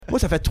Moi,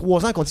 ça fait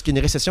 3 ans qu'on dit qu'il y a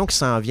une récession qui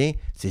s'en vient.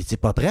 C'est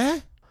pas prêt?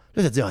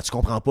 Là, ça te dit, tu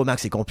comprends pas,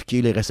 Max, c'est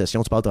compliqué, les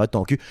récessions, tu parles de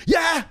ton cul. Yeah!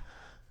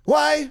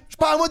 Ouais! Je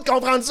parle moi de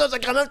comprendre ça,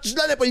 sacrément. Tu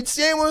là, les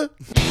politiciens, moi!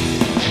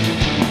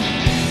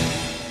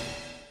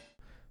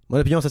 Mon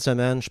opinion cette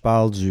semaine, je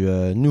parle du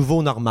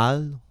nouveau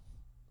normal.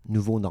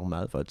 Nouveau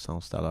normal, ça va du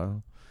sens tout à l'heure.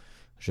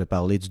 Je vais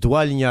parler du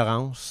droit à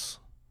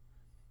l'ignorance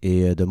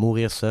et de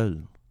mourir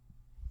seul.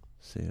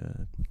 C'est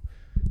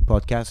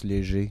podcast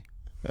léger.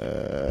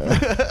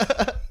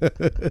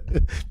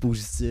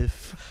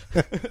 Positif.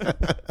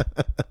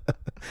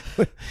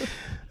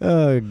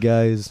 Oh,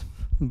 guys.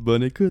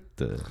 Bonne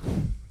écoute.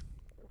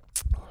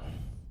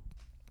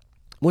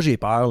 Moi, j'ai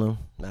peur, là,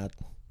 Matt.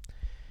 Tu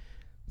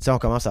sais, on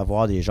commence à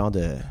voir des gens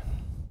de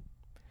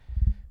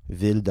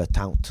villes de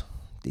tentes,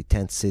 des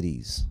tent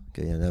cities.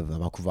 Il y en a à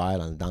Vancouver,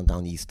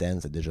 dans East End,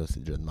 c'est déjà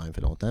de même, ça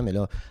fait longtemps. Mais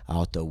là, à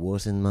Ottawa,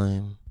 c'est de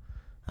même.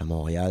 À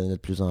Montréal, il y en a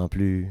de plus en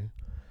plus.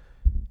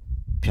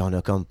 Puis on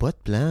a comme pas de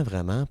plan,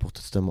 vraiment, pour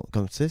tout ce monde.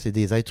 Comme tu sais, c'est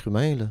des êtres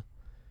humains, là.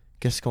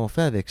 Qu'est-ce qu'on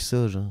fait avec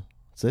ça, genre?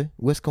 Tu sais,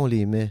 où est-ce qu'on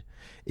les met?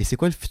 Et c'est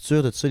quoi le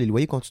futur de tout ça? Les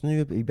loyers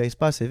continuent, ils baissent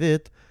pas assez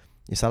vite.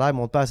 Les salaires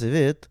montent pas assez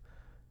vite.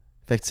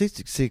 Fait que tu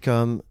sais, c'est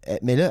comme...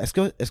 Mais là,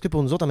 est-ce que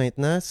pour nous autres,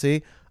 maintenant,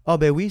 c'est... Ah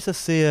ben oui, ça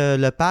c'est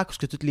le parc où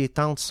que toutes les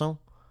tentes sont.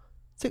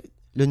 Tu sais,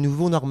 le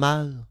nouveau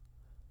normal.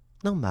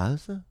 Normal,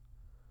 ça.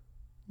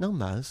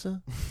 Normal, ça.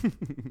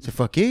 C'est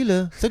fucké,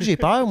 là. C'est ça que j'ai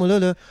peur, moi,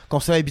 là. Qu'on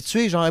soit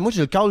habitué. Genre, moi,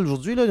 j'ai le call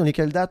aujourd'hui, là. On est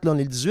quelle date, là? On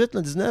est le 18,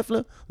 le 19,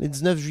 là? On est le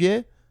 19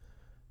 juillet.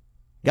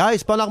 Guys,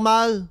 c'est pas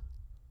normal.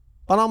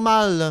 Pas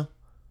normal, là.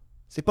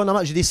 C'est pas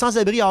normal. J'ai des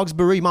sans-abri à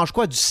Hawkesbury. Ils mangent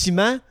quoi? Du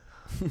ciment?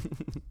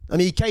 Ah,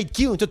 mais ils quittent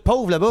qui? On est tous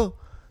pauvres, là-bas.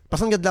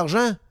 Personne qui a de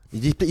l'argent.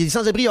 Il y a des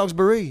sans-abri à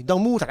Hawkesbury. Ils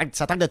dorment où?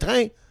 Ça attaque de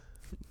train.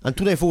 Dans le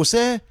trou d'un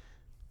fossé.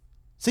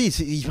 Tu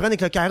sais, ils prennent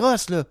avec le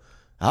carrosse, là.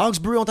 À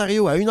Hawkesbury,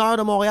 Ontario, à 1 heure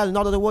de Montréal, 1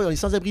 heure d'Ottawa, il y a des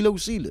sans-abri là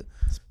aussi, là.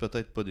 C'est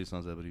peut-être pas des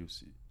sans-abri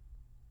aussi.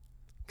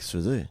 Qu'est-ce que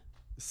tu veux dire?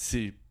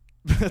 C'est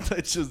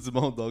peut-être juste du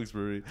monde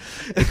d'Hawkesbury.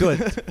 Écoute,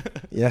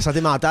 il y a la santé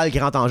mentale qui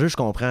rentre en jeu, je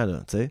comprends,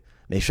 là, tu sais.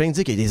 Mais je viens de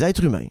dire qu'il y a des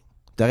êtres humains.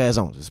 T'as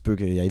raison. Ça se peut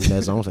qu'il y ait une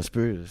maison, ça se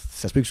peut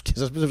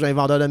que j'ai un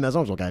vendeur de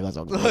maison qui sont carrément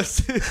ça.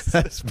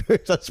 Ça se peut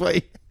que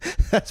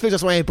ce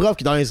soit un prof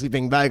qui donne un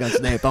sleeping bag en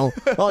dessous d'un pont.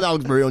 Oh,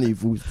 Hawkesbury, on est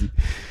fous.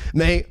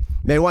 Mais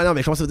ouais, non,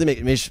 mais je pense que ça veut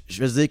dire, mais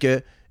je veux dire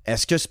que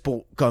est-ce que c'est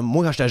pour... Comme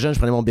moi, quand j'étais jeune, je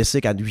prenais mon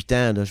bicycle à 8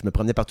 ans, là, je me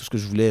promenais partout ce que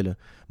je voulais, là.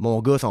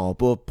 Mon gars, ça va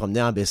pas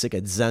promener en bicycle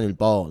à 10 ans nulle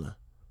part, là.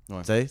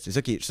 Ouais. C'est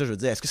ça je veux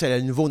dire. Est-ce que c'est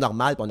le nouveau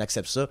normal puis on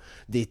accepte ça?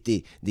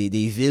 Des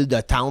villes de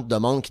tentes de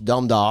monde qui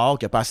dorment dehors,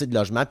 qui a pas assez de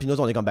logements, puis nous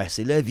on est comme, ben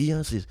c'est la vie,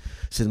 hein,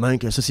 c'est de même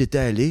que la société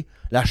allait.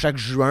 Là, chaque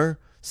juin,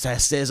 c'est la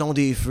saison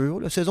des feux.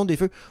 La saison des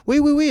feux.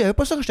 Oui,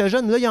 pas ça quand j'étais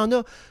jeune, mais là, il y en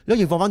a. Là,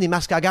 ils vont vendre des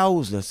masques à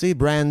gaz, là, c'est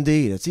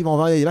brandé. Là, ils vont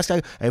vendre des masques à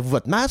gaz. Avez-vous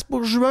votre masque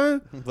pour juin?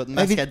 Votre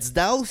masque à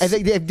Adidas?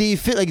 Avec des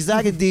filtres, exact,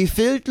 avec des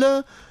filtres,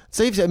 là.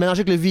 Tu sais,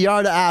 mélangé avec le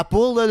VR de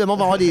Apple, là, le monde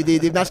va avoir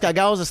des masques à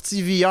gaz de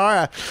Steve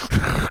VR.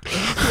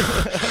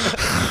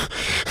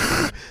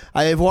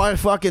 Allez voir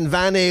fucking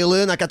Van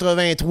Halen en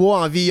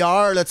 83 en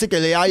VR, là, tu sais, que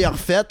les airs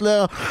refaites,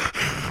 là.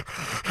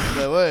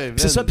 Ben ouais,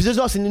 c'est ça, pis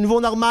c'est le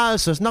nouveau normal,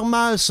 ça. C'est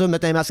normal, ça,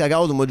 mettre un masque à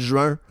gaz au mois de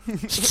juin.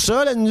 C'est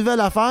ça, la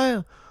nouvelle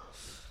affaire?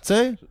 Tu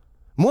sais?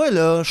 Moi,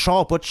 là, je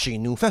sors pas de chez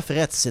nous. Fait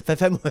fret, il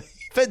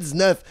fait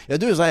 19. Il y a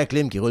 2 airs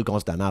clim qui roulent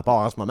constamment, à part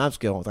en ce moment, parce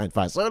qu'on est en train de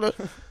faire ça, là.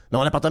 Mais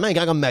mon appartement est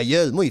grand comme ma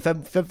gueule. Moi, il fait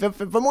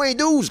moins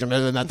 12 comme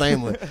le matin,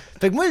 moi.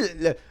 Fait que moi,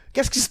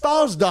 qu'est-ce qui se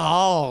passe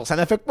dehors? Ça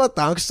n'affecte pas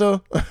tant que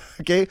ça.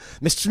 OK?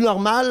 Mais c'est-tu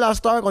normal, là,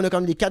 cette heure, qu'on a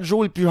comme les 4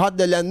 jours les plus hot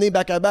de l'année,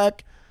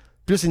 back-à-back?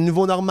 Puis là, c'est le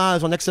nouveau normal.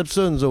 On accepte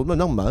ça, nous autres. Non,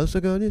 normal,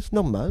 ça, gars, c'est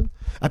normal.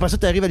 Après ça,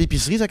 t'arrives à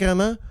l'épicerie,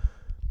 sacrément.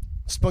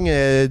 Tu te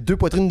pognes 2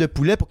 poitrines de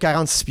poulet pour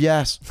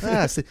 46$.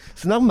 Ah, c'est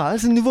normal.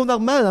 C'est le nouveau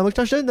normal. Moi, je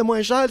t'achète de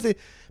moins cher. Puis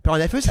on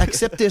a fait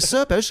accepter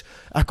ça. Puis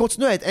à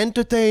continuer à être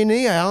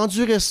entertainé, à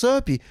endurer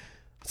ça. Puis, tu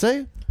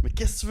sais. Mais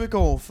qu'est-ce que tu veux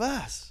qu'on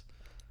fasse?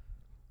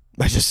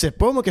 Ben, je sais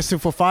pas, moi, qu'est-ce qu'il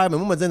faut faire. Mais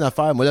moi, on m'a dit une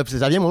affaire. Moi, là,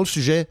 ça vient mon autre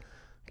sujet.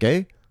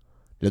 OK?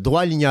 Le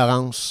droit à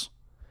l'ignorance.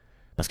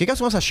 Parce que quand tu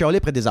commences à chialer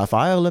près des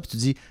affaires, là, puis tu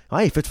dis,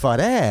 ouais, il fait de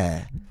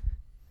forêt.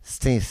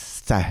 C'est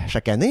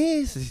chaque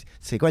année?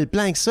 C'est quoi le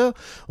plan avec ça?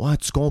 Ouais,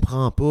 tu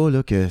comprends pas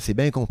là, que c'est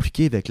bien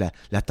compliqué avec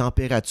la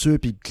température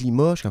puis le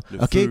climat. Je suis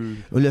comme, feu,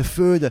 le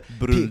feu.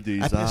 Brûle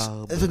des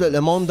arbres. Le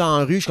monde dans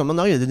la rue. Je suis comme,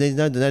 non, il y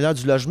a donné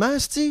du logement,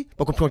 c'est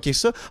pas compliqué que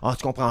ça. Ah,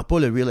 tu comprends pas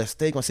le real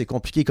estate, quand c'est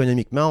compliqué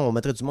économiquement, on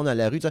mettrait du monde dans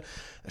la rue. T'sais.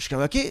 Je suis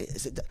comme, OK,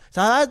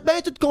 ça a l'air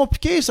bien tout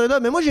compliqué, ça, là,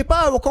 mais moi, j'ai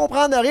pas à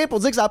comprendre rien pour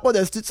dire que ça n'a pas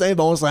de style de saint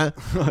bon sens.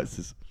 Ouais,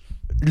 c'est ça.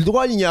 Le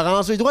droit à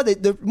l'ignorance, le droit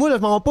moi, je ne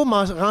m'en vais pas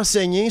m'en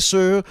renseigner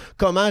sur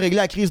comment régler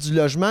la crise du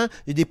logement.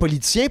 Il y a des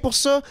politiciens pour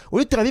ça. Au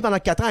lieu de travailler pendant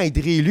 4 ans à être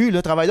réélu,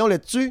 là, travaillons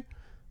là-dessus.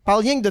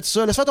 Parle rien que de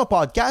ça. Laisse faire ton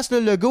podcast, là,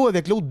 le go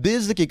avec l'autre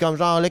biz là, qui est comme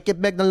genre le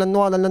Québec dans le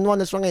noir,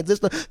 le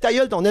 70. Là. Ta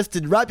gueule, ton esti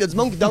de rap, il y a du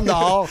monde qui dorme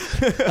dehors.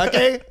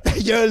 OK? Ta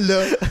gueule,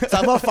 là.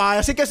 Ça va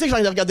faire. C'est qu'est-ce que j'ai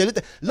envie de regarder là?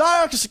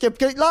 L'heure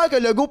que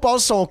le go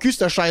passe son cul,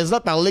 cette chaise-là,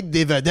 parler avec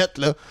des vedettes,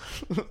 là.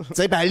 Tu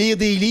sais, à lire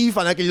des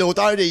livres pendant que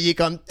l'auteur, il est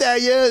comme ta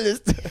gueule.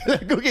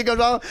 Le go qui est comme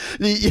genre,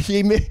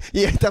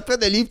 il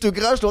interprète des livres tout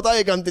croche, l'auteur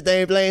est comme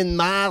t'es un plein de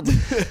merde.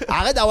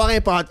 Arrête d'avoir un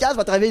podcast,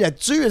 va travailler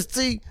là-dessus,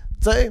 esti.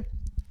 Tu sais?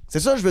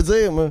 C'est ça que je veux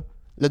dire, moi.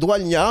 Le droit à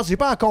l'ignorance, j'ai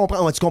pas à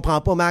comprendre. Ouais, tu comprends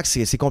pas, Max,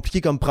 c'est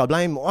compliqué comme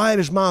problème. Ouais,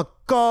 mais je m'en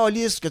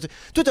calisse.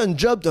 Toi, t'as un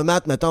job de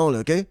maths, mettons, là,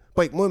 OK?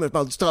 Pas avec moi, mais je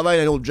parle du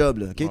travail d'un autre job,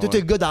 là, OK? Toi, t'es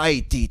le gars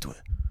d'IT, toi.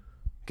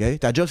 OK?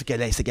 Ta job, c'est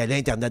qu'il y a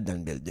l'Internet dans le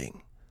building.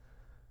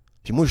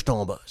 Puis moi, je suis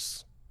ton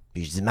boss.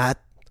 Puis je dis, Matt,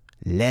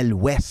 l'aile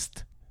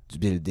ouest du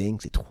building,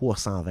 c'est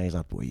 320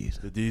 employés, ça.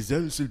 T'as des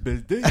ailes sur le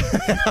building?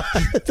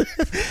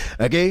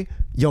 OK?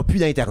 Ils ont plus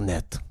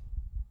d'Internet.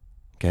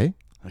 OK?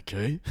 OK.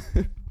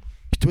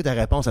 Puis toi, ta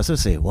réponse à ça,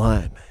 c'est, ouais,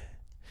 mais...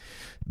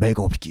 Ben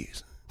compliqué,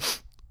 ça.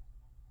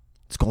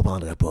 Tu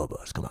comprendrais pas,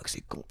 boss, comment que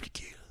c'est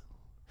compliqué. Là.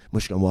 Moi,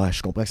 je suis comme, ouais,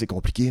 je comprends que c'est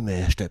compliqué,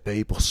 mais je te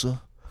paye pour ça.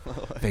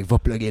 Fait que va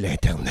plugger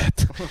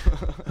l'Internet.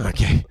 OK.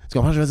 Tu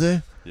comprends ce que je veux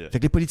dire? Yeah. Fait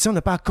que les politiciens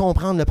n'ont pas à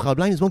comprendre le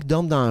problème. Ils gens qui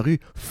dorment dans la rue.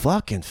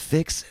 Fucking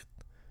fix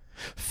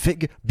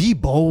it. Be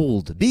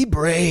bold. Be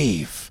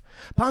brave.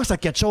 Pense à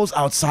quelque chose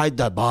outside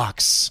the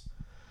box.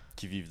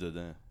 Qui vivent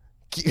dedans.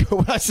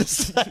 Ouais, c'est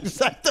ça,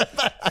 exactement.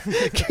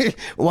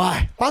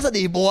 Ouais, pense à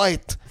des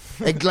boîtes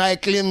avec de l'air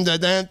clim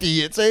dedans,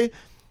 pis tu sais,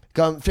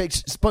 comme, fait que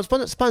c'est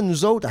pas à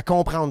nous autres à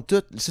comprendre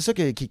tout. C'est ça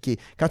qui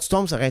quand tu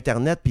tombes sur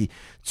Internet, puis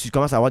tu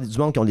commences à avoir du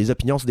monde qui ont des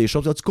opinions sur des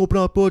choses, tu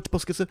comprends pas, tu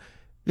penses que ça.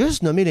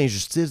 Juste nommer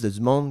l'injustice de du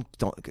monde,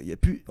 on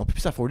peut plus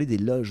s'afforder des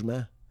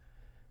logements.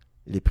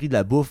 Les prix de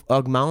la bouffe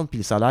augmentent, puis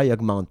les salaires ils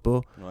augmentent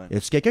pas. Ouais. Y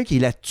a-tu quelqu'un qui est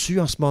là-dessus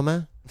en ce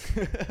moment?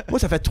 Moi,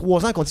 ça fait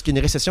 3 ans qu'on dit qu'il y a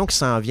une récession qui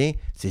s'en vient.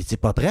 C'est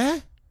pas prêt?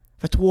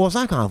 Ça fait 3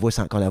 ans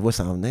qu'on la voit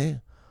s'en venir.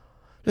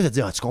 Là, tu te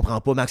dis, tu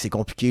comprends pas, Max, c'est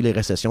compliqué, les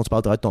récessions, tu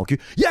parles de ton cul.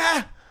 Yeah!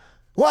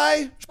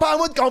 Ouais! Je parle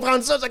moi de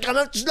comprendre ça,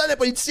 sacrément. Tu dis là, les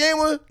politiciens,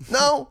 moi?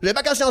 Non! J'ai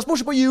pas qu'à Sciences Po, je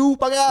sais pas, il est où,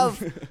 pas grave.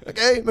 OK?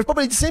 Mais je suis pas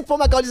politicien pour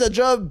ma calice de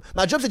job.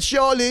 Ma job, c'est de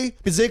chialer.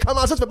 Puis de dire,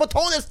 comment ça, tu fais pas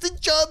ton esti de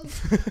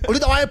job? Au lieu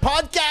d'avoir un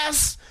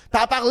podcast, pis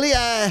à parler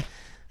à.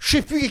 Je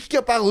sais plus qui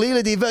a parlé,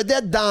 là, des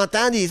vedettes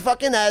d'antan, des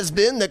fucking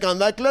has-been, de comme,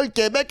 là, le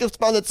Québec, qu'est-ce que tu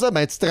parles de ça?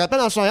 Ben, tu te rappelles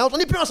en 71? On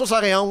est plus en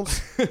 71.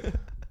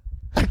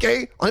 OK?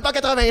 On est pas en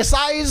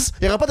 96.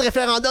 Il n'y aura pas de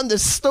référendum de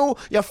sitôt.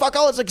 Il y a fuck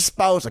all ça qui se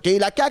passe. OK?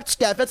 La CAQ, tout ce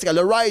qu'elle a fait, c'est qu'elle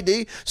a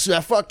ridé sur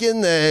la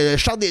fucking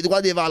charte des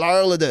droits des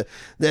valeurs, là,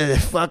 de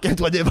fucking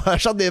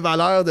charte des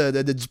valeurs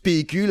du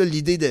PQ, là,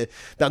 l'idée de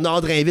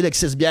Bernard Drainville avec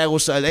 6 bières au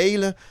soleil,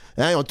 là.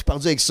 Hein? Ils ont tout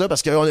perdu avec ça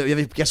parce qu'il y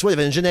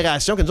avait une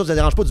génération que nous autres, ça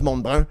dérange pas du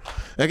monde brun.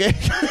 OK?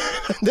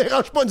 Ça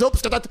dérange pas nous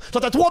autres parce que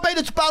t'as 3 pays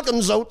de tu parles comme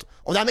nous autres.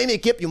 On est la même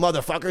équipe, you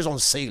motherfuckers, on le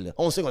sait, là.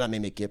 On sait qu'on est la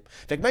même équipe.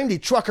 Fait que même les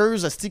truckers,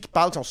 qui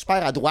parlent, qui sont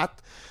super à droite,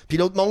 puis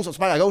l'autre monde sont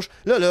super à gauche.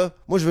 Là,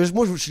 moi, je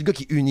suis le gars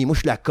qui unit. Moi,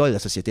 je suis la colle de la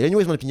société. Là,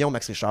 Mon Opinion,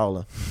 Max Richard,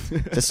 là.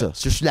 C'est ça.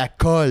 Je suis la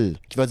colle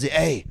qui va dire,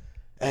 hey,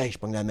 je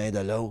pogne la main de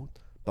l'autre.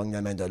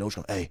 Je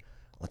suis comme, hey,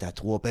 on est à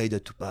 3 pays de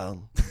tout parle.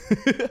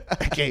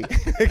 OK.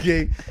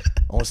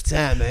 On se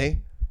tient à la main,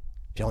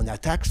 puis on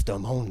attaque ce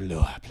monde-là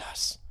à la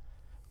place.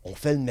 On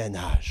fait le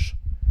ménage.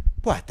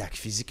 Pas attaque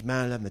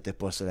physiquement, là, mettez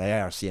pas ça.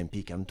 D'ailleurs,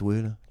 RCMP,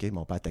 calme-toi, là. OK, ils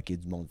m'ont pas attaqué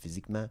du monde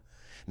physiquement.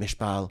 Mais je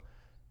parle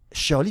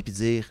chialer puis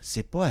dire,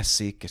 c'est pas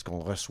assez qu'est-ce qu'on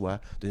reçoit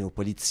de nos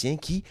politiciens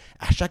qui,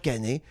 à chaque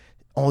année,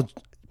 on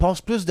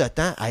passe plus de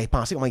temps à y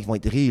penser comment ils vont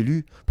être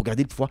réélus pour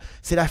garder le pouvoir.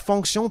 C'est la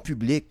fonction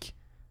publique.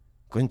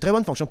 On a une très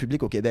bonne fonction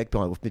publique au Québec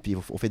puis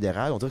au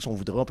fédéral. On dirait qu'on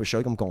voudra, on peut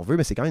chialer comme qu'on veut,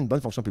 mais c'est quand même une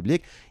bonne fonction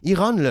publique. Ils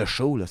runnent le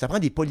show, là. Ça prend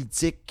des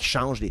politiques qui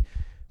changent les...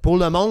 Pour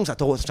le monde, ça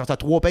a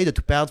 3 pays de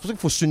tout perdre. C'est pour ça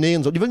qu'il faut s'unir.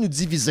 Ils veulent nous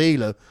diviser,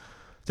 là.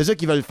 C'est ça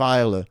qu'ils veulent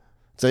faire, là.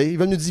 T'sais, ils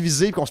veulent nous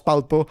diviser et qu'on se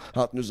parle pas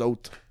entre nous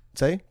autres.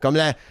 T'sais? Comme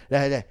la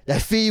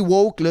fille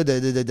woke là,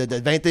 de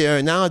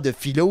 21 ans de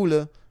philo,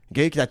 là,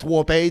 okay, qui a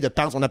 3 payes de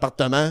perdre son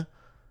appartement.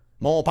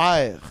 Mon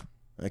père,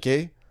 OK?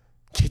 Qui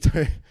est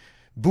un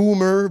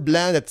boomer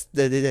blanc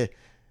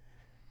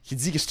qui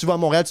dit que si tu vas à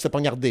Montréal, tu te fais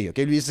poignarder. OK?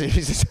 Lui, c'est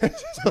ça.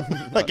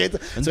 Okay?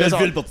 Une belle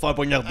ville pour te faire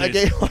poignarder.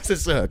 OK? Ouais, c'est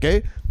ça. OK?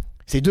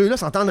 Ces deux-là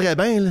s'entendraient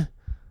bien, là.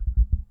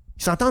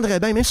 Ils s'entendraient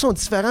bien, même s'ils sont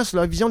différents sur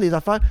leur vision des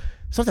affaires.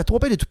 Ils sont à 3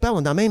 pays de tout perdre, on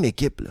est dans la même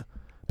équipe, là.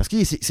 Parce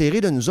qu'il est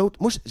serré de nous autres.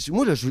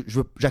 Moi là,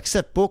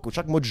 j'accepte pas qu'au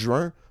chaque mois de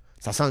juin,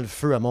 ça sent le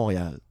feu à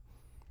Montréal.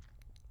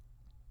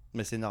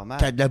 Mais c'est normal.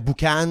 T'as de la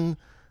boucane,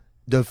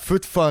 de feux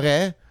de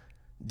forêt,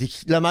 des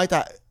kilomètres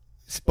à...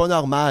 C'est pas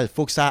normal.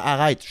 Faut que ça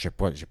arrête. Je sais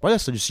pas, j'ai pas la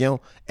solution.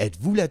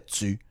 Êtes-vous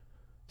là-dessus?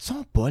 Ils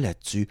sont pas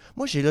là-dessus.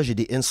 Moi, j'ai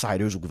des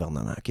insiders au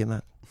gouvernement. OK,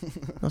 man?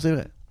 Non, c'est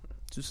vrai.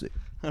 Tu sais.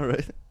 All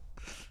right.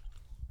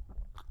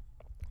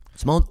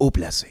 Du monde haut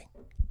placé.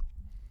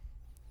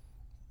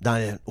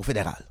 Au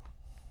fédéral.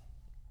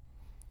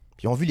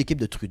 Puis ils ont vu l'équipe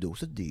de Trudeau.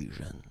 C'est des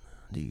jeunes.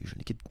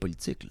 L'équipe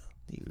politique, là.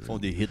 Ils font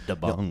des hits de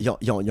bande.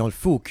 Ils ont le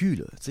feu au cul,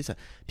 là. Ça.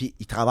 Puis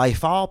ils travaillent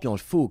fort, puis ils ont le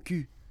feu au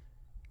cul.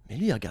 Mais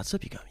lui, il regarde ça,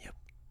 puis comme,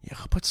 il n'y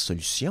aura pas de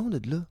solution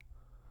de là.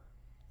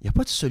 il n'y a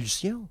pas de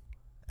solution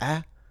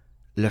à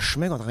le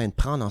chemin qu'on est en train de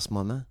prendre en ce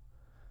moment.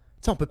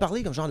 Tu sais, on peut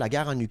parler comme genre de la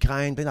guerre en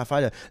Ukraine, plein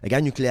d'affaires, la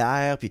guerre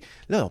nucléaire, puis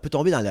là, on peut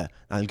tomber dans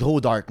le gros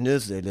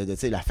darkness,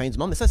 la fin du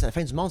monde. Mais ça, c'est la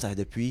fin du monde, ça fait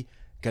depuis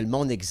que le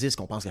monde existe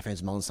qu'on pense que la fin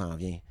du monde s'en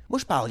vient. Moi,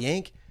 je parle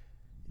rien que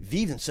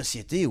vivre dans une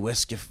société où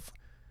est-ce que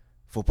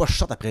faut pas que je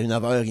sorte après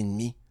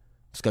 9h30,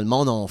 parce que le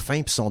monde a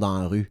faim puis sont dans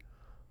la rue.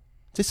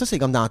 Tu sais, ça, c'est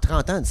comme dans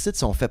 30 ans, d'ici,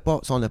 si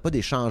on n'a pas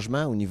des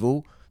changements au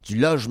niveau du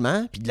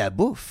logement puis de la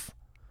bouffe.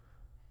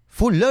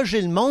 Faut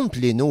loger le monde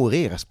puis les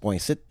nourrir à ce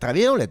point-ci.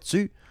 Travaillons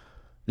là-dessus.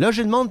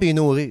 Loger le monde puis les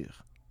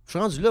nourrir. Je suis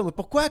rendu là. Mais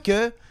pourquoi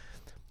que...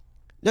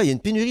 Là, il y a une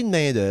pénurie de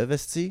main-d'œuvre,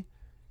 puis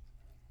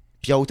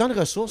il y a autant de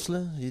ressources,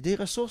 là. Il y a des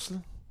ressources, là.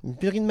 Une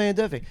pénurie de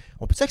main-d'œuvre.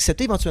 On peut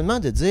accepter éventuellement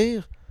de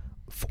dire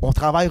on ne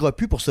travaillera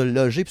plus pour se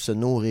loger puis se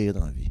nourrir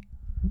dans la vie.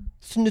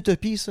 C'est une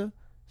utopie, ça.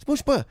 Moi,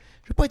 je ne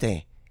veux pas être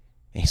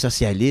un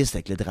socialiste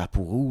avec le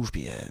drapeau rouge,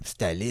 puis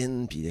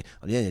Staline, puis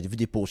on a vu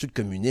des postures de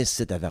communistes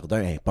ici à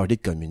Verdun, un party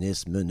de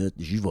communistes, minute,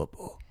 j'y vais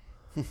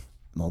pas.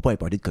 Bon, pas un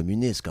party de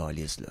communistes,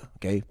 calice, là,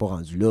 OK? Pas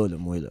rendu là,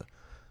 moi, là.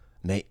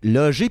 Mais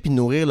loger puis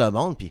nourrir le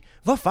monde, puis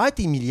va faire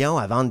tes millions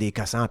à vendre des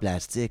cassants en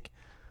plastique.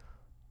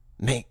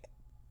 Mais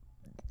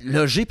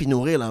loger puis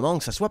nourrir le monde,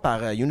 que ce soit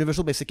par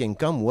Universal Basic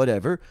Income,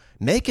 whatever,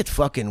 make it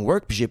fucking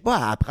work, puis j'ai pas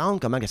à apprendre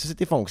comment la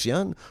société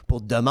fonctionne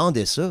pour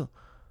demander ça.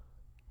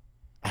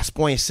 À ce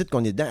point-ci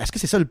qu'on est dedans. Est-ce que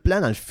c'est ça le plan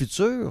dans le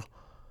futur?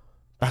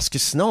 Parce que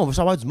sinon, on va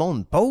savoir du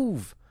monde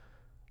pauvre.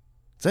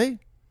 Tu sais?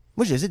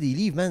 Moi, je lisais des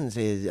livres, man.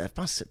 Je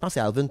pense que c'est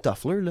Alvin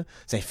Toffler, là.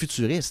 C'est un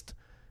futuriste.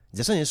 Il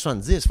disait ça dans les années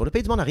 70. Il faudrait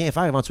payer du monde à rien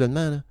faire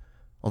éventuellement, là.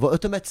 On va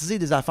automatiser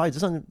des affaires. Il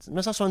disait ça en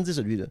 1970,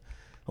 celui-là.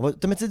 On va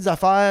automatiser des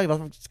affaires. Il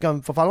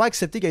va falloir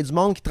accepter qu'il y a du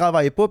monde qui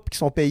travaille pas et qui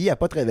sont payés à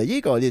pas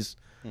travailler, câlisse.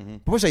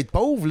 Pourquoi ça être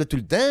pauvre, là, tout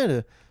le temps,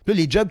 là? Puis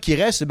là, les jobs qui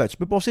restent, tu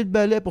peux passer le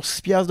balai pour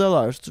 6$ de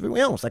l'heure, si tu veux.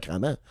 Voyons,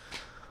 sacrément.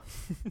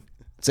 Tu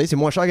sais, c'est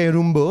moins cher qu'un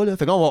Roomba, là.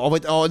 Fait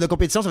que la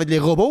compétition, ça va être les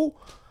robots.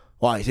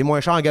 Ouais, c'est moins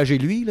cher engager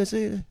lui, là, tu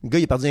sais. Le gars,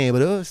 il a perdu un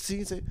bras,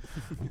 tu sais.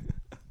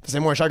 C'est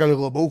moins cher que le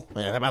robot.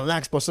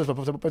 C'est pas ça, ça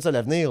peut pas être ça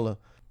l'avenir, là.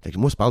 Fait que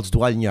moi, je parle du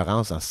droit à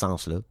l'ignorance dans ce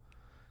sens-là.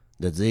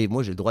 De dire,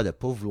 moi, j'ai le droit de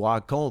pas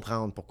vouloir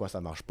comprendre pourquoi ça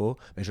marche pas,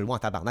 mais je le vois en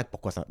tabarnak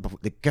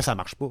que ça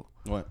marche pas.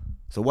 Ouais.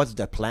 So, what's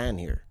the plan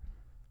here?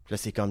 Puis là,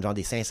 c'est comme genre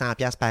des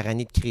 500$ par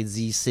année de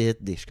crédit ici.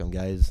 Je suis comme,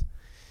 guys.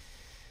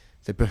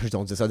 C'est pas,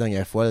 on disait ça la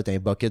dernière fois, là, t'as un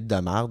bucket de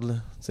marde, là,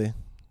 tu sais.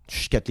 Tu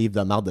chies 4 livres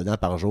de marde dedans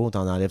par jour,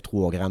 t'en enlèves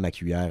 3 grammes à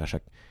cuillère à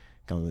chaque.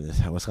 Quand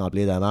ça va se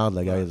remplir de marde,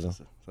 là, guys. Ouais,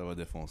 ça va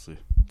défoncer.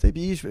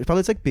 Puis je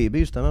parlais de ça avec PB,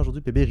 justement,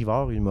 aujourd'hui. PB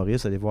Rivard,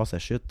 humoriste, allez voir sa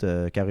shit,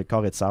 Carré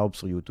de sable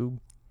sur YouTube.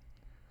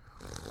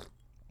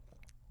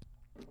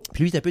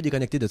 Puis lui, il est un peu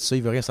déconnecté de ça,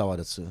 il veut rien savoir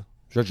de ça.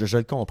 Je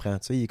le comprends,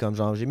 tu sais. Il est comme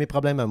genre, j'ai mes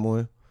problèmes à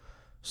moi,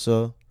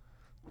 ça.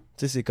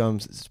 Tu sais, c'est comme,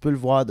 tu peux le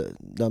voir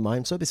de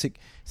même, ça.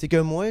 C'est que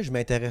moi, je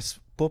m'intéresse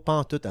pas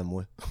pantoute à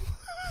moi.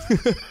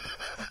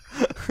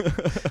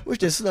 Moi,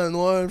 j'étais assis dans le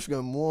noir, je suis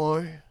comme,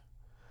 moi.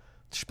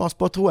 Je pense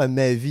pas trop à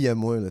ma vie à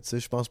moi, là, tu sais.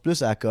 Je pense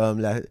plus à comme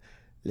la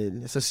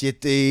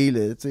société,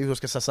 tu sais, où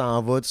est-ce que ça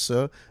s'en va, tout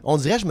ça. On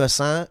dirait que je me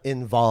sens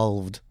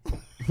involved.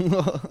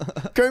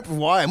 Qu'un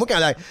pouvoir. Moi,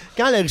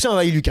 quand la Russie a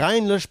envahi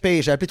l'Ukraine, là,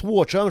 j'ai appelé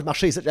 3 chums, je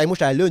marchais ici. Moi,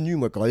 j'étais à l'ONU,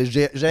 moi, quand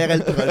je gérais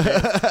le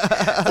projet.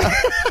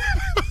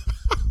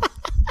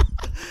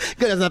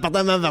 Dans un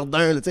appartement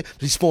Verdun, là, tu sais.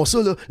 Ils font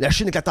ça, là. La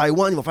Chine avec la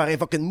Taïwan, ils vont faire un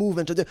fucking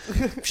move.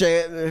 Puis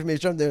mes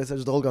chums, c'est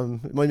juste drôle comme.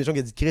 Moi, mes chums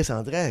qui a dit Chris,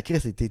 André,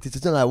 t'es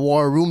dans la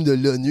war room de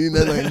l'ONU,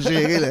 même, à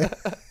gérer la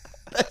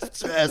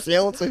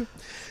situation, tu sais.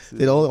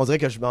 C'est drôle, on dirait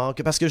que je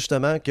manque. Parce que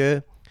justement,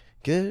 que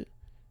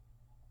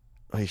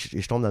et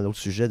je tombe dans l'autre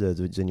sujet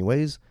de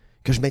Anyways,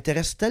 que je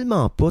m'intéresse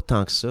tellement pas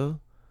tant que ça.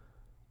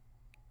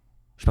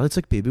 Je parlais de ça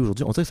avec PB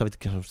aujourd'hui. On dirait que ça va être.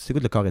 Quand tu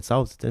écoutes le carré de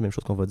sable, c'était la même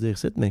chose qu'on va dire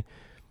ici, mais.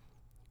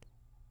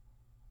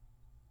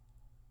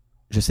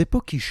 Je sais pas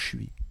qui je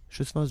suis. Je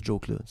suis souvent ce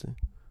joke-là, tu sais.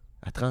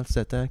 À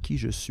 37 ans, qui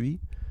je suis.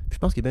 Puis je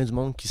pense qu'il y a bien du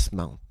monde qui se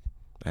ment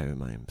à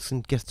eux-mêmes. C'est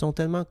une question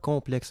tellement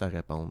complexe à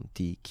répondre.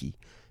 T'es qui?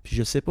 Puis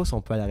je sais pas si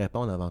on peut la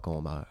répondre avant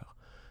qu'on meure.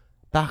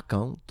 Par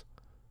contre,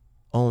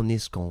 on est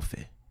ce qu'on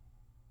fait.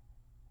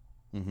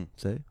 Tu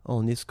sais,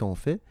 on est ce qu'on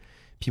fait.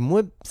 Puis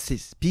moi,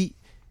 puis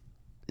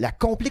la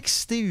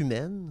complexité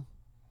humaine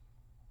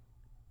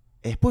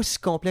est pas si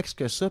complexe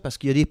que ça parce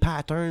qu'il y a des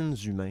patterns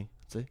humains.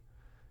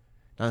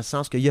 Dans le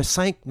sens qu'il y a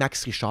 5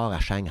 Max Richard à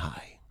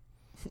Shanghai.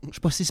 Je suis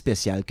pas si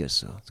spécial que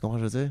ça. Tu comprends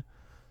ce que je veux dire?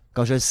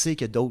 Quand je sais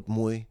qu'il y a d'autres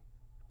moi,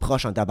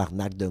 proches en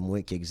tabarnak de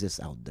moi, qui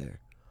existent out there.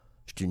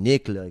 Je suis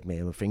unique, là, avec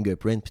mes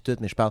fingerprints et tout,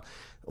 mais je parle.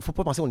 Faut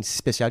pas penser qu'on est si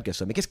spécial que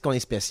ça. Mais qu'est-ce qu'on est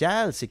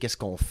spécial? C'est qu'est-ce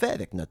qu'on fait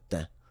avec notre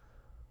temps.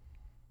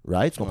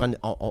 Right? Ouais.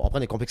 On prend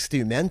des complexités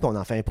humaines puis on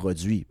en fait un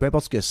produit. Peu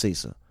importe ce que c'est,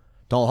 ça.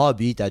 Ton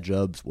hobby, ta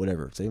job,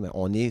 whatever. Mais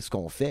on est ce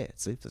qu'on fait.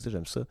 Tu sais,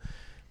 j'aime ça.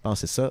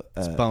 C'est ça.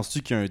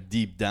 Penses-tu qu'il y a un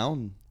deep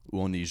down?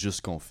 Ou on est juste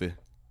ce qu'on fait?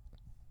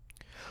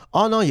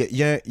 Ah non, il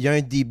y a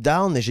un deep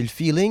down, mais j'ai le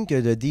feeling que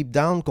le deep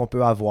down qu'on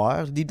peut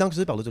avoir, le deep down que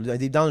tu dis par là, un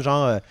deep down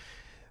genre,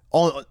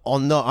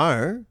 on a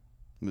un.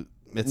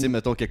 Mais tu sais,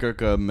 mettons quelqu'un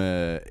comme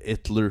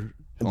Hitler,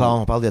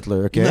 Bon, on parle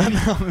d'Hitler, ok?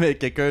 Non, mais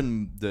quelqu'un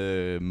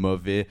de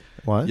mauvais.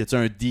 Ouais. Y a-tu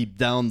un deep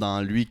down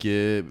dans lui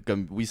que,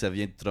 comme, oui, ça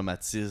vient de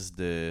traumatisme,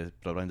 de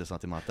problèmes de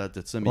santé mentale,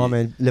 tout ça, mais... Ouais,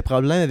 mais le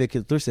problème avec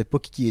Hitler, c'est pas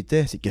qui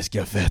était, c'est qu'est-ce qu'il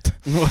a fait.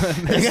 Ouais,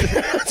 mais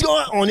Tu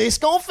vois, on est ce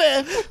qu'on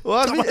fait.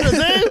 Ouais, Tu vois ce que je veux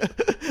dire?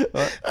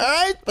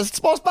 Alright? Parce que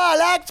tu passes pas à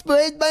l'acte, tu peux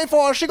être bien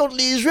fâché contre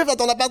les Juifs dans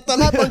ton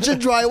appartement, puncher le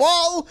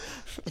drywall.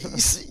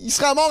 Il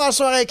serait mort en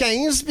soirée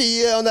 15,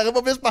 puis on n'aurait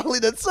pas pu se parler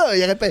de ça.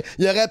 Il aurait peint,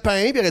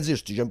 puis il aurait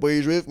dit, j'aime pas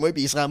les Juifs, moi,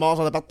 puis il serait mort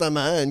dans son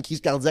appartement, une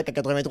crise cardiaque à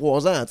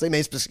 83 ans, tu sais.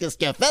 Mais c'est parce que ce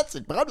qu'il a fait, c'est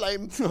le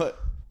problème. Ouais.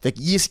 Fait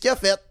qu'il est ce qu'il a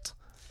fait.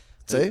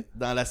 Tu sais?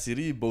 Dans la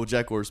série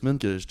BoJack Horseman,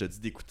 que je te dis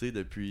d'écouter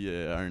depuis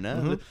un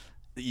an, Mm-hmm. là,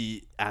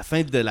 à la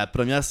fin de la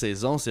première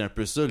saison, c'est un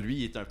peu ça. Lui,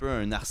 il est un peu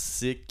un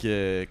narcissique,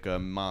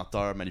 comme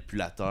menteur,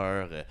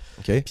 manipulateur.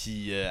 OK.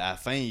 Puis à la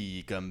fin, il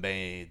est comme,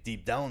 ben,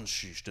 deep down, je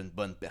suis une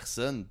bonne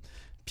personne.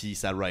 Puis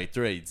sa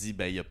writer, elle dit,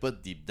 ben, il n'y a pas de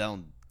deep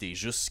down. T'es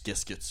juste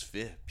qu'est-ce que tu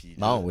fais. Puis,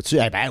 là, Bon,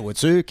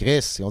 vois-tu,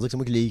 Chris, on dit que c'est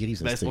moi qui l'ai écrit,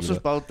 ça. ben, c'est pour ça que je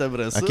parle de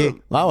t'aimerais ça. OK.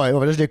 Ah ouais,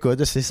 là, je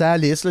l'écoute. C'est ça la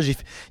liste. Là.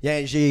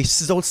 J'ai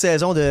 6 autres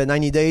saisons de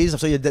 90 Days. Après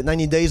ça, il y a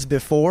 90 Days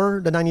Before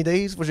the 90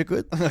 Days. Faut que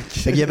j'écoute.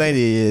 Fait qu'il y a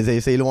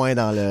bien c'est loin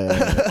dans le...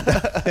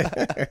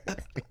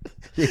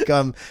 J'ai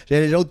comme...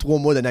 J'ai les autres 3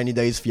 mois de 90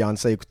 Days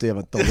fiancé à écouter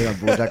avant de tomber dans le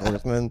BoJack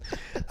Horseman.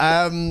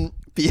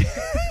 Puis...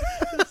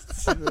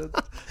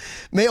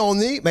 Mais on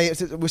est... Ben,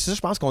 c'est ça,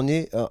 je pense qu'on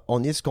est,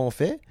 on est ce qu'on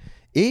fait.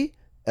 Et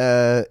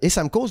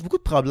ça me cause beaucoup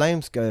de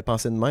problèmes, ce que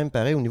penser de même,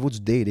 pareil, au niveau du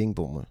dating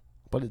pour moi.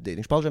 Pas le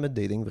dating. Je parle jamais de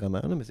dating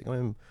vraiment, là, mais c'est quand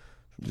même.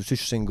 Tu sais,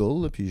 je suis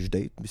single, là, puis je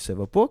date, mais ça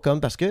va pas comme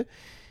parce que.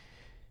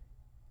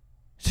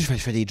 Tu sais,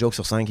 je fais des jokes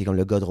sur scène qui est comme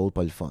le gars drôle,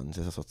 pas le fun.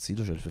 C'est ça sorti,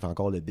 là, je fais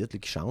encore le bit là,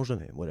 qui change, là,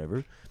 mais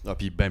whatever. Ah,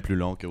 puis bien plus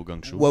long qu'au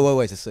Gang Show.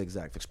 Ouais, c'est ça,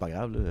 exact. Fait que c'est pas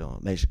grave, là.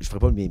 Mais je ferai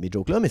pas mes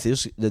jokes là, mais c'est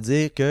juste de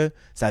dire que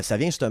ça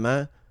vient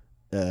justement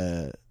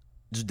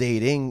du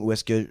dating où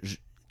est-ce que.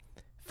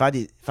 Faire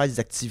des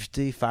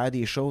activités, faire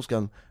des choses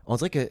comme... On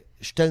dirait que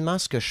je suis tellement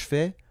ce que je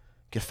fais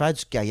que faire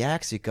du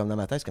kayak, c'est comme dans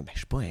ma tête, c'est comme, ben, je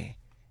suis pas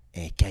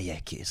un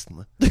kayakiste,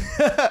 moi. Je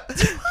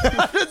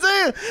veux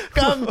dire,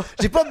 comme,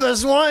 j'ai pas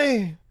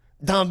besoin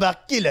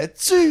d'embarquer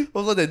là-dessus.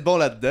 Pas besoin d'être bon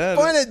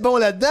là-dedans. Pas d'être bon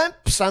là-dedans,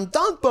 puis ça me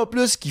tente pas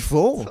plus qu'il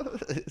faut.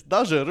 C'est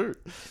dangereux.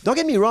 Don't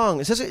get me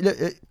wrong. Ça,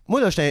 moi,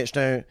 là, j'étais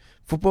un...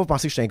 Faut pas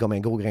penser que j'étais comme un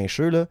gros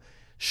grincheux, là.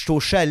 Je suis au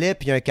chalet,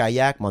 puis un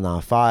kayak, mon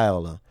enfer,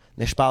 là.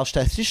 Mais je suis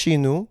assis chez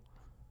nous.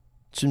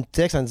 Tu me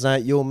textes en disant «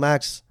 Yo,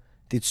 Max,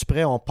 t'es-tu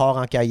prêt? On part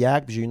en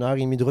kayak, puis j'ai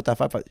 1h30 de route à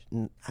faire. »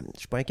 Je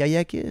suis pas un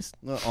kayakiste.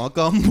 Non,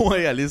 encore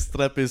moins aller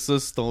strapper ça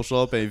sur ton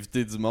char et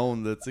inviter du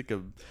monde, là, tu sais,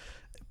 comme...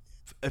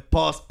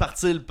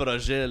 Partir le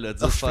projet, là,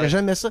 dire Je ferais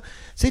jamais ça. Tu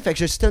sais, fait que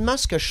je sais tellement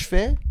ce que je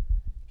fais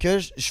que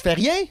je fais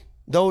rien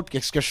d'autre que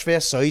ce que je fais.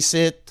 Ça,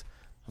 ici,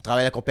 on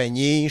travaille à la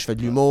compagnie, je fais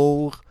de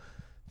l'humour.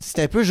 C'est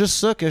un peu juste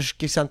ça que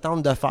ça me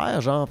tente de faire,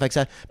 genre. Fait que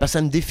parce que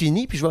ça me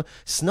définit, puis je vois...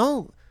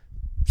 Sinon...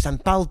 Ça me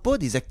parle pas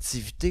des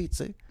activités, tu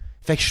sais.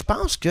 Fait que je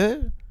pense que...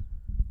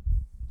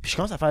 Puis je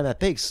commence à faire ma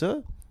paix avec ça.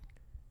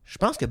 Je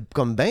pense que,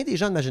 comme bien des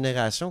gens de ma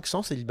génération qui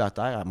sont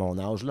célibataires à mon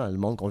âge, là, dans le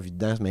monde qu'on vit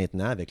dedans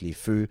maintenant, avec les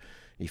feux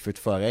de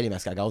forêt, les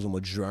masques à gaz au mois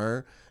de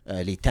juin,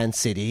 les tent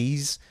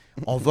cities,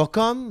 on va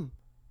comme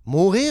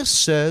mourir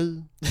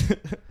seul.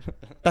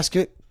 Parce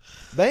que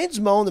bien du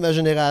monde de ma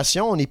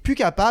génération, on n'est plus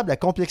capable de la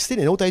complexité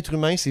d'un autre être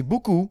humain. C'est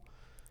beaucoup.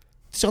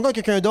 Si on a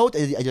quelqu'un d'autre,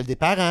 elle a des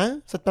parents,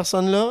 cette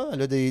personne-là,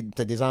 elle a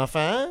des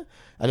enfants,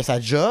 elle a sa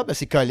job, elle a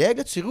ses collègues,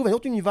 là, tu rouvres un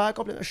autre univers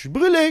complètement. Je suis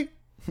brûlé!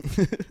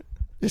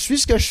 Je suis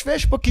ce que je fais,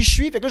 je sais pas qui je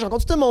suis, fait que là, je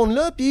rencontre tout le monde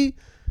là, puis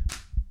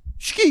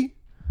je suis qui?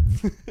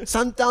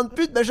 Ça me tente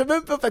plus, ben je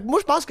veux pas. Fait que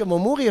moi, je pense qu'on va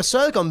mourir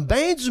seul, comme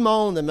ben du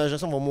monde, on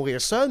va mourir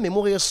seul, mais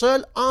mourir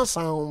seul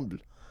ensemble.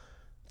 Tu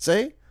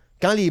sais?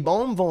 Quand les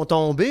bombes vont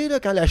tomber,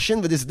 là, quand la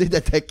Chine va décider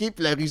d'attaquer,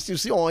 puis la Russie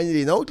aussi, on va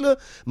les nôtres, là,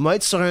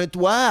 être sur un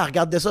toit, à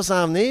regarder ça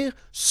s'en venir,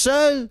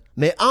 seul,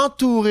 mais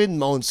entouré de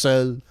monde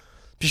seul.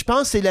 Puis je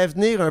pense que c'est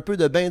l'avenir un peu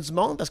de bien du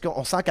monde, parce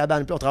qu'on s'en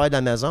cabane plus, on travaille de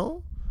la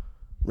maison,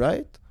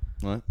 right?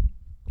 Ouais.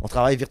 On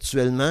travaille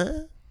virtuellement,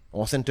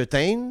 on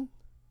s'entertain,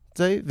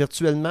 tu sais,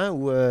 virtuellement,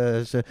 ou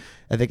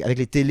avec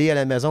les télés à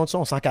la maison, tu sais,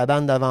 on s'en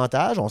cabane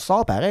davantage, on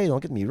sort pareil, don't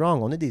get me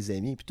wrong, on a des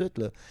amis, puis tout,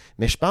 là.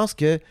 Mais je pense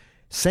que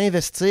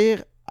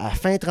s'investir à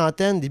fin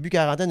trentaine, début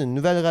quarantaine, une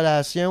nouvelle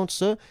relation, tout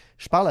ça,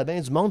 je parle à bien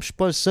du monde, puis je suis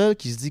pas le seul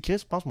qui se dit, Chris,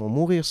 je pense qu'on va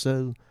mourir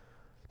seul.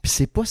 Puis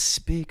c'est pas si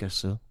pire que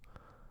ça.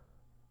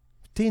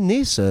 T'es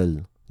né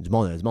seul. Du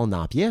monde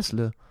dans la pièce,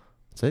 là.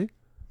 Tu sais?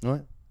 Ouais.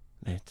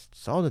 Mais tu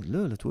sors de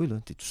là, toi, là.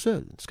 T'es tout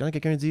seul. Tu connais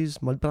quelqu'un qui dise,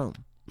 moi le prendre.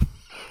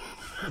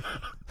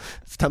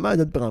 Si ta mère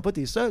ne te prend pas,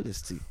 t'es seul, tu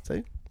sais.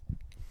 Fait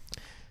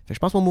que je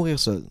pense qu'on va mourir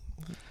seul.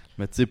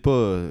 Mais tu sais,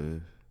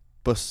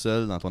 pas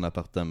seul dans ton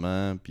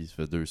appartement, puis ça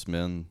fait 2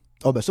 semaines.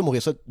 Ah, ben ça,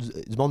 mourir seul.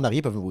 Du monde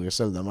marié peuvent mourir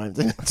seul de même.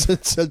 Tu sais,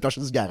 seul,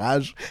 plancher du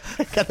garage,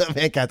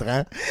 84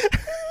 ans.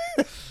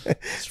 Tu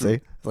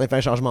sais, faudrait faire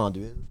un changement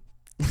d'huile.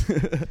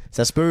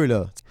 Ça se peut,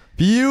 là.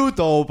 Pis où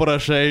ton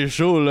prochain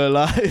show, le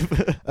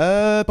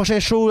live? Prochain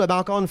show, ben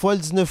encore une fois,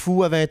 le 19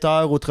 août à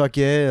 20h au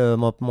Troquet.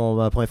 La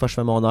première fois que je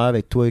fais mon heure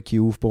avec toi qui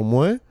ouvre pour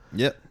moi.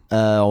 Yeah.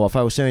 On va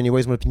faire aussi un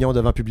Anyways, Mon Opinion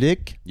devant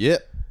public. Yeah.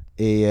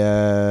 Et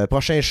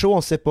prochain show,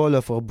 on sait pas,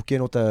 il faudra booker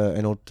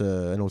une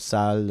autre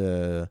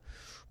salle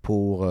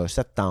pour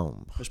septembre.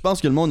 Je pense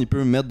que le monde il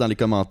peut mettre dans les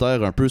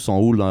commentaires un peu son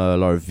où dans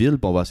leur ville,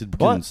 puis on va essayer de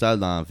booker une salle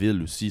dans la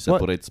ville aussi, ça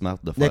pourrait être smart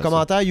de faire dans les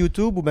commentaires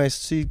YouTube ou bien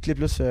si le clip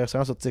là se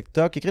référence sur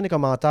TikTok, écrivez dans les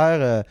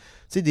commentaires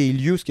des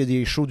lieux où il y a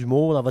des shows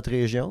d'humour dans votre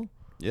région.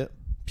 Yeah.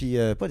 Puis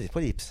pas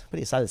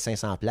des salles de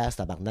 500 places,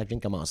 tabarnak, vient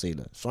de commencer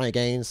là.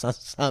 75,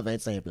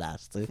 125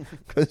 places, tu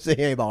sais.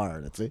 C'est un bar,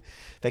 là, tu sais.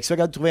 Fait que si vous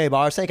regardez trouver un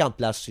bar, 50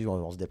 places,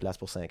 on se déplace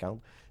pour 50.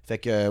 Fait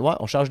que,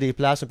 on charge des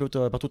places un peu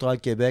partout au travers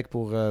le Québec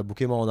pour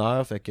booker mon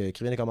heure. Fait que,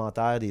 écrivez dans les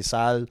commentaires des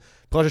salles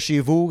proches de chez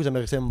vous, vous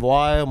aimeriez me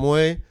voir,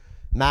 moi,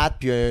 Matt,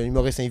 puis un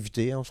humoriste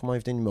invité. On va sûrement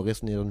inviter un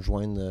humoriste venir nous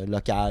joindre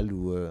local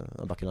ou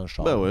embarquer dans le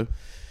char. Ben ouais.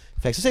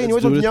 Fait que ça, c'est les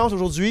Nouveaux Opinions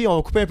aujourd'hui. On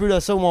va couper un peu de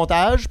ça au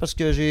montage parce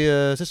que j'ai,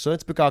 c'est ça, un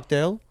petit peu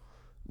cocktail.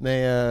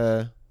 Mais,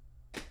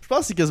 je pense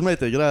que c'est quasiment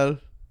intégral.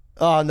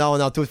 Ah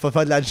non, tout, faut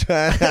faire de la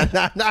joie.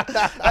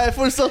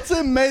 Faut le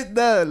sortir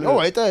maintenant, là. Oh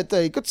ouais,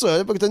 écoute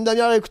ça, t'as une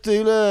demi-heure à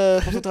écouter, là,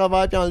 pour ce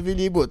travail puis enlever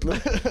les bouts, là.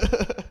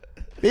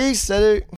 Peace, salut!